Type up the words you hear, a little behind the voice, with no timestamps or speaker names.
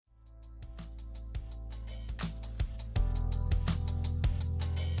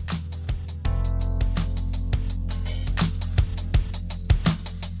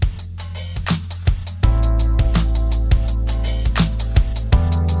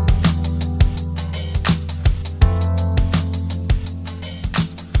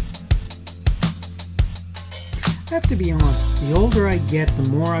have to be honest, the older I get, the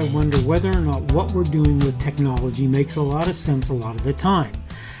more I wonder whether or not what we're doing with technology makes a lot of sense a lot of the time.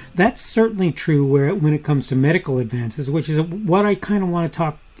 That's certainly true when it comes to medical advances, which is what I kind of want to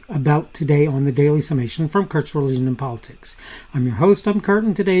talk about today on the Daily Summation from Kurt's Religion and Politics. I'm your host, I'm Kurt,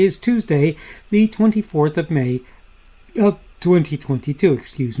 and today is Tuesday, the 24th of May of 2022,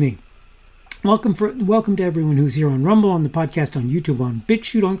 Welcome to everyone who's here on Rumble, on the podcast, on YouTube, on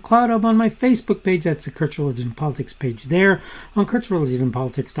BitChute, on CloudHub, on my Facebook page. That's the Kurt's Religion and Politics page there. On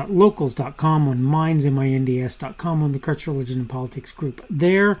kurtzreligionandpolitics.locals.com, on Minds, MINDS.com, on the Kurt's Religion and Politics group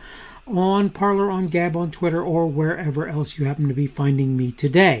there, on Parler, on Gab, on Twitter, or wherever else you happen to be finding me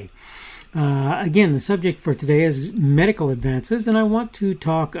today. Again, the subject for today is medical advances, and I want to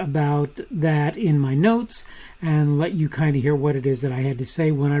talk about that in my notes and let you kind of hear what it is that I had to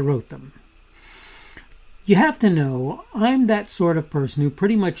say when I wrote them. You have to know, I'm that sort of person who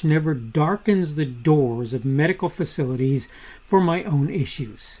pretty much never darkens the doors of medical facilities for my own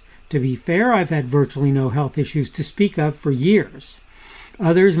issues. To be fair, I've had virtually no health issues to speak of for years.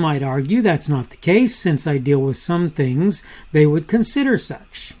 Others might argue that's not the case, since I deal with some things they would consider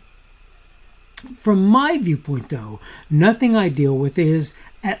such. From my viewpoint, though, nothing I deal with is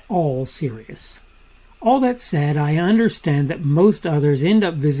at all serious. All that said, I understand that most others end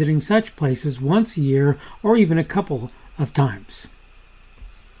up visiting such places once a year or even a couple of times.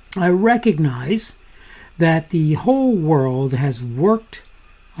 I recognize that the whole world has worked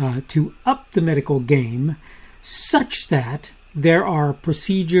to up the medical game such that there are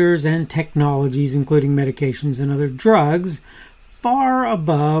procedures and technologies, including medications and other drugs, far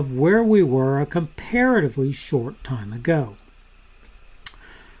above where we were a comparatively short time ago.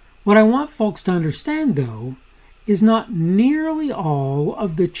 What I want folks to understand, though, is not nearly all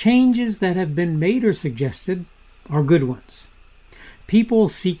of the changes that have been made or suggested are good ones. People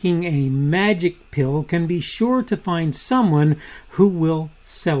seeking a magic pill can be sure to find someone who will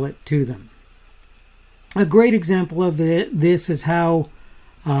sell it to them. A great example of this is how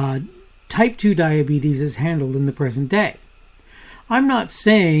type 2 diabetes is handled in the present day. I'm not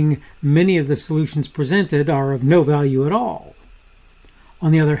saying many of the solutions presented are of no value at all.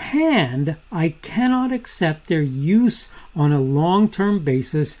 On the other hand, I cannot accept their use on a long-term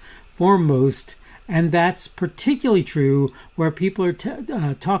basis for most, and that's particularly true where people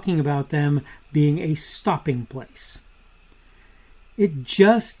are talking about them being a stopping place. It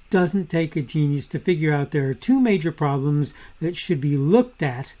just doesn't take a genius to figure out there are two major problems that should be looked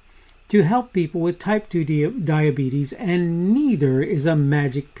at to help people with type 2 diabetes, and neither is a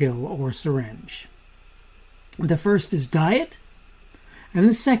magic pill or syringe. The first is diet, and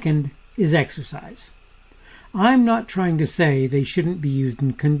the second is exercise. I'm not trying to say they shouldn't be used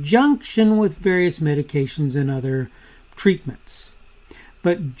in conjunction with various medications and other treatments.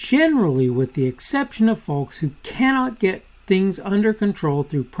 But generally, with the exception of folks who cannot get things under control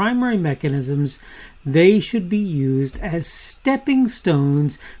through primary mechanisms, they should be used as stepping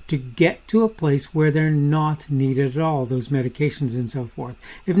stones to get to a place where they're not needed at all, those medications and so forth.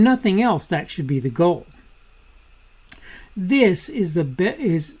 If nothing else, that should be the goal. This is the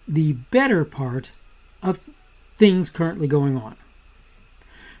better part of things currently going on.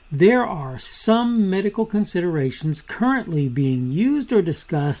 There are some medical considerations currently being used or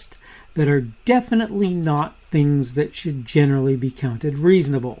discussed that are definitely not things that should generally be counted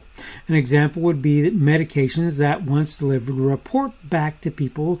reasonable. An example would be that medications that once delivered report back to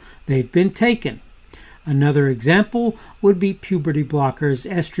people they've been taken. Another example would be puberty blockers,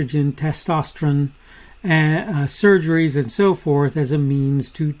 estrogen, testosterone, surgeries and so forth as a means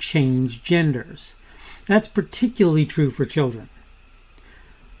to change genders. That's particularly true for children.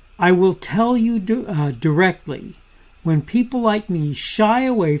 I will tell you directly, when people like me shy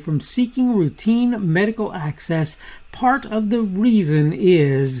away from seeking routine medical access, part of the reason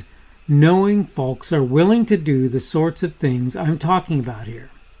is knowing folks are willing to do the sorts of things I'm talking about here.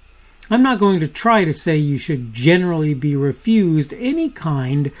 I'm not going to try to say you should generally be refused any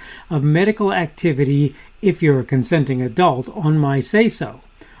kind of medical activity if you're a consenting adult on my say-so.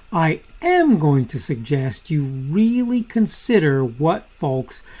 I am going to suggest you really consider what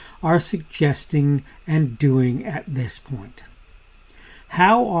folks are suggesting and doing at this point.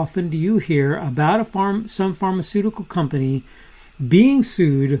 How often do you hear about some pharmaceutical company being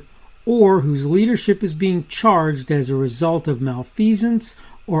sued or whose leadership is being charged as a result of malfeasance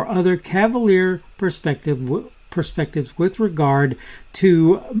or other cavalier perspectives with regard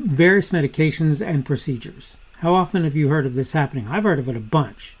to various medications and procedures? How often have you heard of this happening? I've heard of it a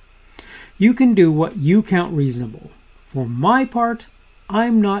bunch. You can do what you count reasonable. For my part,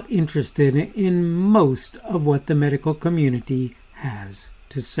 I'm not interested in most of what the medical community has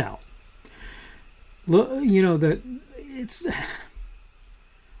to sell. that it's,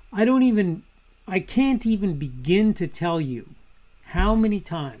 I can't even begin to tell you how many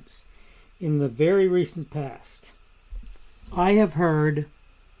times in the very recent past I have heard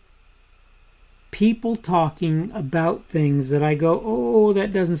people talking about things that I go, oh,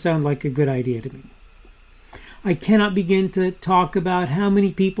 that doesn't sound like a good idea to me. I cannot begin to talk about how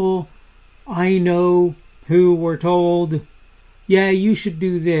many people I know who were told, yeah, you should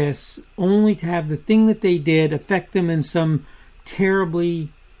do this, only to have the thing that they did affect them in some terribly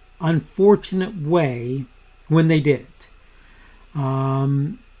unfortunate way when they did it.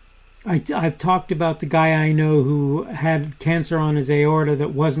 I've talked about the guy I know who had cancer on his aorta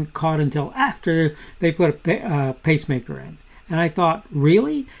that wasn't caught until after they put a pacemaker in. And I thought,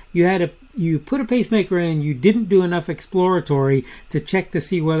 really? You put a pacemaker in and you didn't do enough exploratory to check to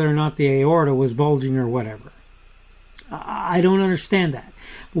see whether or not the aorta was bulging or whatever. I don't understand that.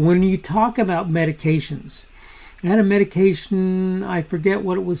 But when you talk about medications, I had a medication, I forget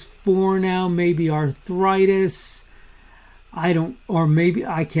what it was for now, maybe arthritis, I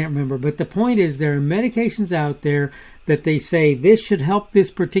can't remember. But the point is, there are medications out there that they say this should help this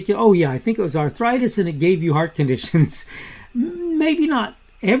particular, I think it was arthritis and it gave you heart conditions. Maybe not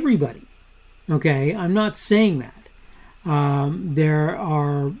everybody. Okay, I'm not saying that. There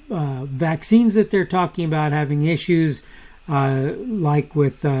are vaccines that they're talking about having issues like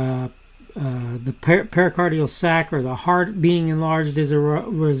with the pericardial sac or the heart being enlarged as a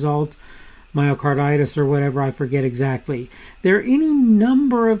result, myocarditis or whatever, I forget exactly. There are any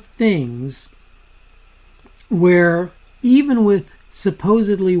number of things where even with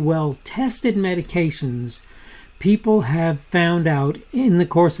supposedly well-tested medications, people have found out in the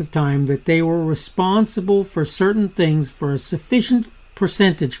course of time that they were responsible for certain things for a sufficient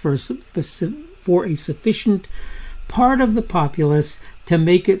percentage, for a sufficient part of the populace to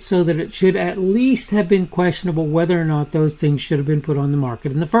make it so that it should at least have been questionable whether or not those things should have been put on the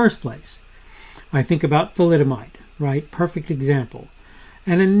market in the first place. I think about thalidomide, right? Perfect example.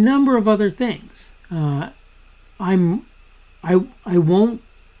 And a number of other things. I won't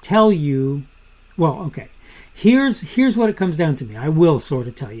tell you, Here's what it comes down to me. I will sort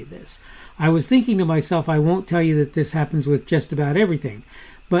of tell you this. I was thinking to myself, I won't tell you that this happens with just about everything.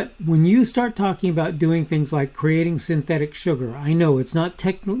 But when you start talking about doing things like creating synthetic sugar, I know it's not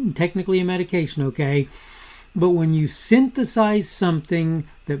technically a medication, okay? But when you synthesize something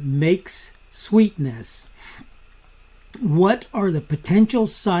that makes sweetness, what are the potential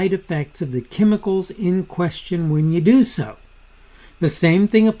side effects of the chemicals in question when you do so? The same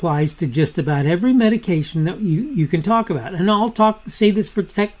thing applies to just about every medication that you can talk about. And I'll say this for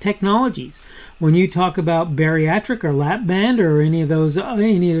technologies. When you talk about bariatric or lap band or any of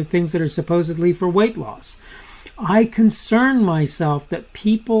the things that are supposedly for weight loss, I concern myself that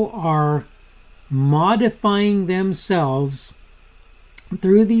people are modifying themselves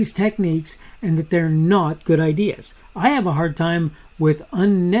through these techniques and that they're not good ideas. I have a hard time with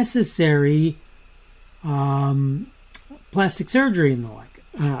unnecessary plastic surgery and the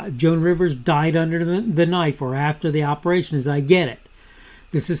like. Joan Rivers died under the knife or after the operation, as I get it.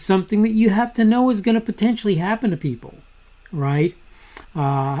 This is something that you have to know is going to potentially happen to people, right?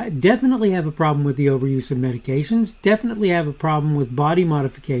 Definitely have a problem with the overuse of medications. Definitely have a problem with body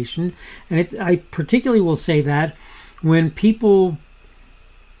modification. And I particularly will say that when people,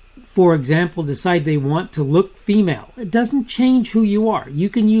 for example, decide they want to look female. It doesn't change who you are. You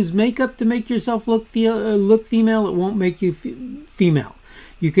can use makeup to make yourself look female. It won't make you female.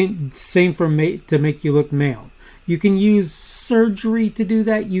 You can, same to make you look male. You can use surgery to do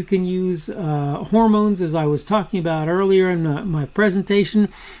that. You can use hormones, as I was talking about earlier in my presentation,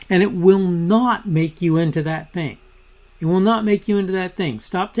 and it will not make you into that thing. It will not make you into that thing.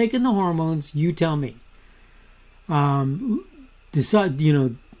 Stop taking the hormones. You tell me. Decide,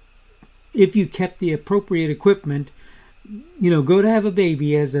 if you kept the appropriate equipment, go to have a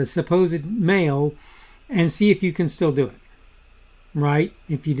baby as a supposed male and see if you can still do it, right?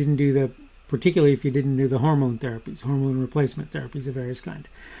 Particularly if you didn't do the hormone therapies, hormone replacement therapies of various kind.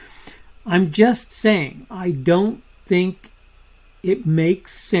 I'm just saying, I don't think it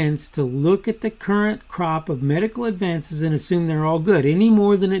makes sense to look at the current crop of medical advances and assume they're all good, any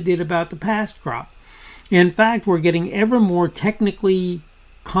more than it did about the past crop. In fact, we're getting ever more technically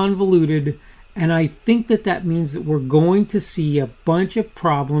convoluted, and I think that means that we're going to see a bunch of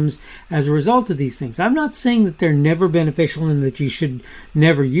problems as a result of these things. I'm not saying that they're never beneficial and that you should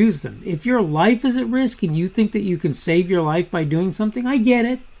never use them. If your life is at risk and you think that you can save your life by doing something, I get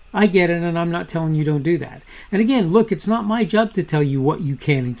it, and I'm not telling you don't do that. And again, look, it's not my job to tell you what you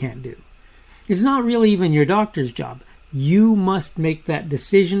can and can't do. It's not really even your doctor's job. You must make that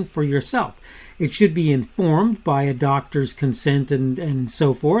decision for yourself. It should be informed by a doctor's consent and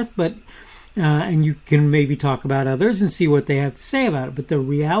so forth, but and you can maybe talk about others and see what they have to say about it. But the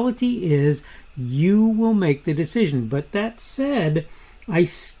reality is you will make the decision. But that said, I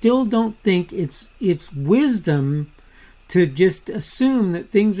still don't think it's wisdom to just assume that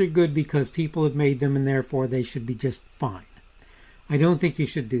things are good because people have made them and therefore they should be just fine. I don't think you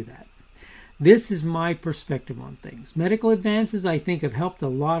should do that. This is my perspective on things. Medical advances, I think, have helped a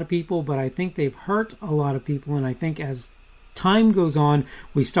lot of people, but I think they've hurt a lot of people. And I think as time goes on,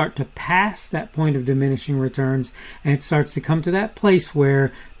 we start to pass that point of diminishing returns, and it starts to come to that place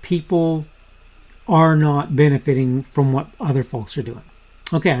where people are not benefiting from what other folks are doing.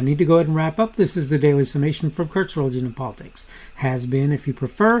 Okay, I need to go ahead and wrap up. This is the Daily Summation from Kurt's Religion and Politics. Has been, if you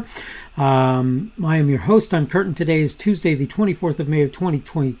prefer. I am your host. I'm Kurt, and today is Tuesday, the 24th of May of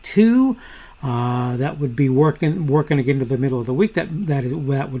 2022. That would be working again to the middle of the week.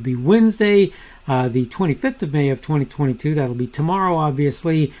 That would be Wednesday, the 25th of May of 2022. That'll be tomorrow,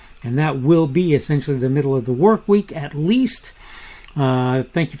 obviously, and that will be essentially the middle of the work week at least.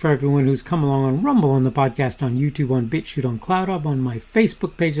 Thank you for everyone who's come along on Rumble, on the podcast, on YouTube, on BitChute, on CloudHub, on my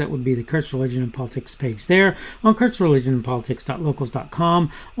Facebook page. That would be the Kurt's Religion and Politics page there, on kurtzreligionandpolitics.locals.com,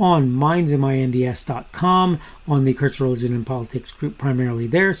 on minds.com, on the Kurt's Religion and Politics group, primarily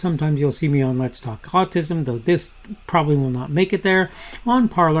there. Sometimes you'll see me on Let's Talk Autism, though this probably will not make it there, on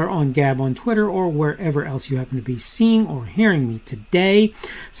Parler, on Gab, on Twitter, or wherever else you happen to be seeing or hearing me today.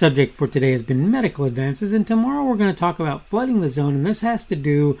 Subject for today has been medical advances, and tomorrow we're going to talk about flooding the zone. And this has to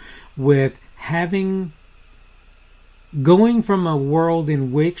do with going from a world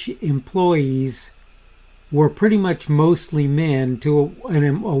in which employees were pretty much mostly men to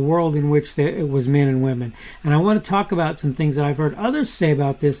a world in which it was men and women. And I want to talk about some things that I've heard others say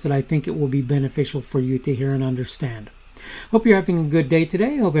about this that I think it will be beneficial for you to hear and understand. Hope you're having a good day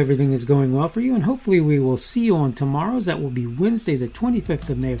today. Hope everything is going well for you, and hopefully we will see you on tomorrow's. That will be Wednesday, the 25th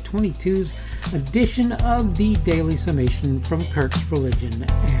of May of 22's edition of the Daily Summation from Kurt's Religion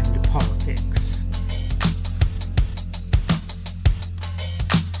and Politics.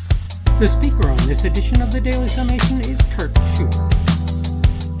 The speaker on this edition of the Daily Summation is Kurt Schubert.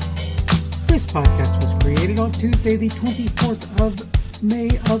 This podcast was created on Tuesday, the 24th of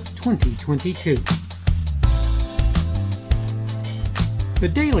May of 2022. The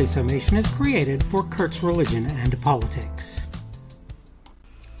Daily Summation is created for Kurt's Religion and Politics.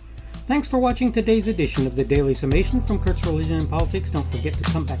 Thanks for watching today's edition of the Daily Summation from Kurt's Religion and Politics. Don't forget to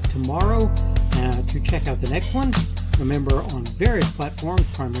come back tomorrow to check out the next one. Remember, on various platforms,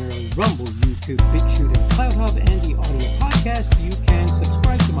 primarily Rumble, YouTube, BitChute, and CloudHub, and the audio podcast, you can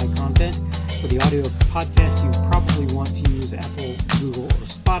subscribe to my content. For the audio podcast, you probably want to use Apple, Google, or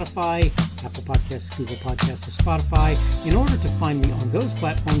Spotify. Apple Podcasts, Google Podcasts, or Spotify. In order to find me on those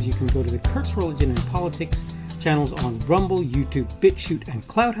platforms, you can go to the Kurt's Religion and Politics channels on Rumble, YouTube, BitChute, and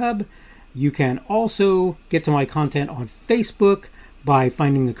CloudHub. You can also get to my content on Facebook by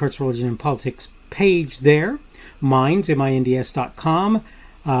finding the Kurt's Religion and Politics page there, minds.com,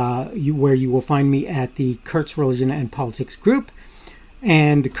 where you will find me at the Kurt's Religion and Politics group,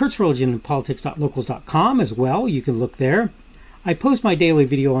 and kurtzreligionandpolitics.locals.com as well. You can look there. I post my daily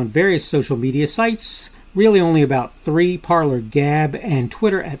video on various social media sites, really only about 3, Parler, Gab, and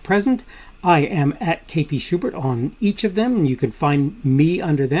Twitter at present. I am at KP Schubert on each of them, and you can find me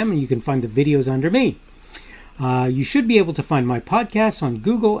under them, and you can find the videos under me. You should be able to find my podcasts on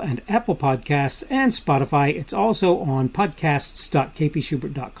Google and Apple Podcasts and Spotify. It's also on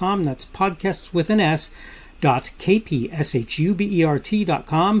podcasts.kpschubert.com. That's podcasts with an S,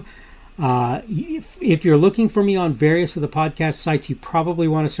 .kpschubert.com. If you're looking for me on various of the podcast sites, you probably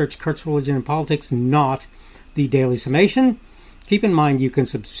want to search Kurt's Religion and Politics, not the Daily Summation. Keep in mind, you can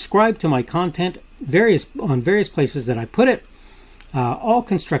subscribe to my content on various places that I put it. All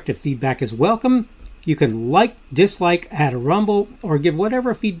constructive feedback is welcome. You can like, dislike, add a rumble, or give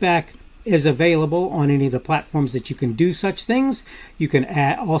whatever feedback is available on any of the platforms that you can do such things. You can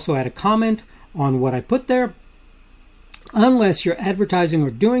also add a comment on what I put there. Unless you're advertising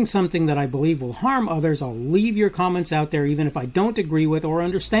or doing something that I believe will harm others, I'll leave your comments out there even if I don't agree with or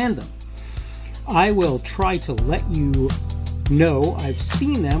understand them. I will try to let you know I've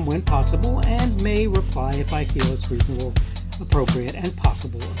seen them when possible and may reply if I feel it's reasonable, appropriate, and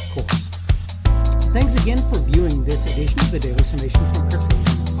possible, of course. Thanks again for viewing this edition of the Daily Summation from Kurt's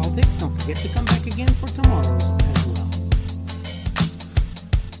Religion and Politics. Don't forget to come back again for tomorrow's as well.